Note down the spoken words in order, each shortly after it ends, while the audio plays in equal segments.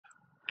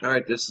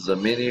Alright, this is a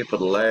mini for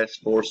the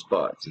last 4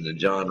 spots in the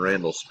John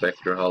Randle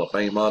Spectra Hall of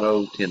Fame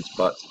Auto. 10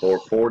 spots,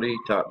 440.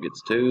 Top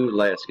gets 2,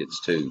 last gets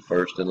 2.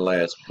 First and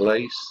last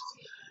place.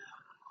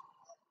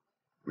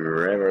 We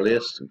grab our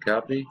list and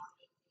copy.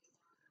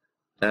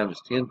 Time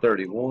is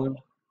 10:31.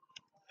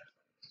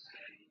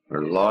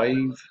 We're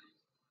live.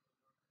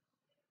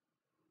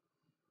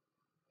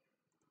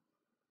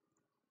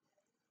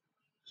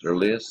 It's our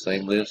list,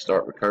 same list.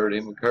 Start with Kurt,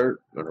 end with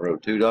Kurt. Gonna roll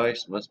 2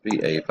 dice. Must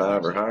be a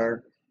 5 or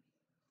higher.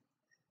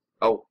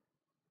 Oh,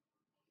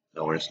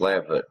 no, we're in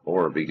slab hut.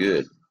 4 would be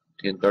good.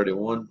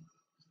 10:31.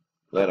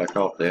 Glad I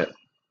caught that.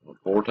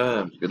 4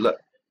 times. Good luck.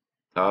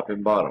 Top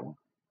and bottom.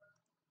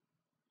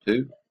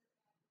 2,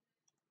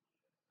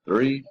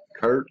 3,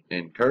 Kurt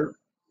and Kurt.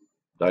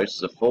 Dice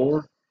is a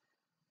 4.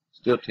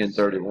 Still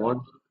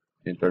 10:31.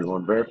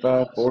 10:31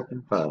 verified. 4th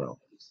and final.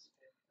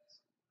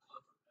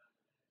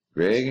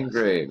 Greg and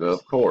Greg,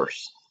 of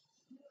course.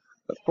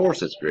 Of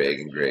course it's Greg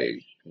and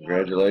Greg.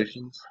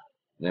 Congratulations.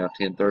 Now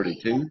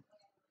 10:32.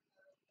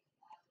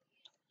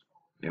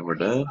 And we're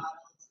done.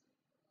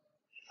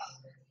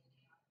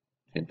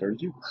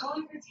 10:32.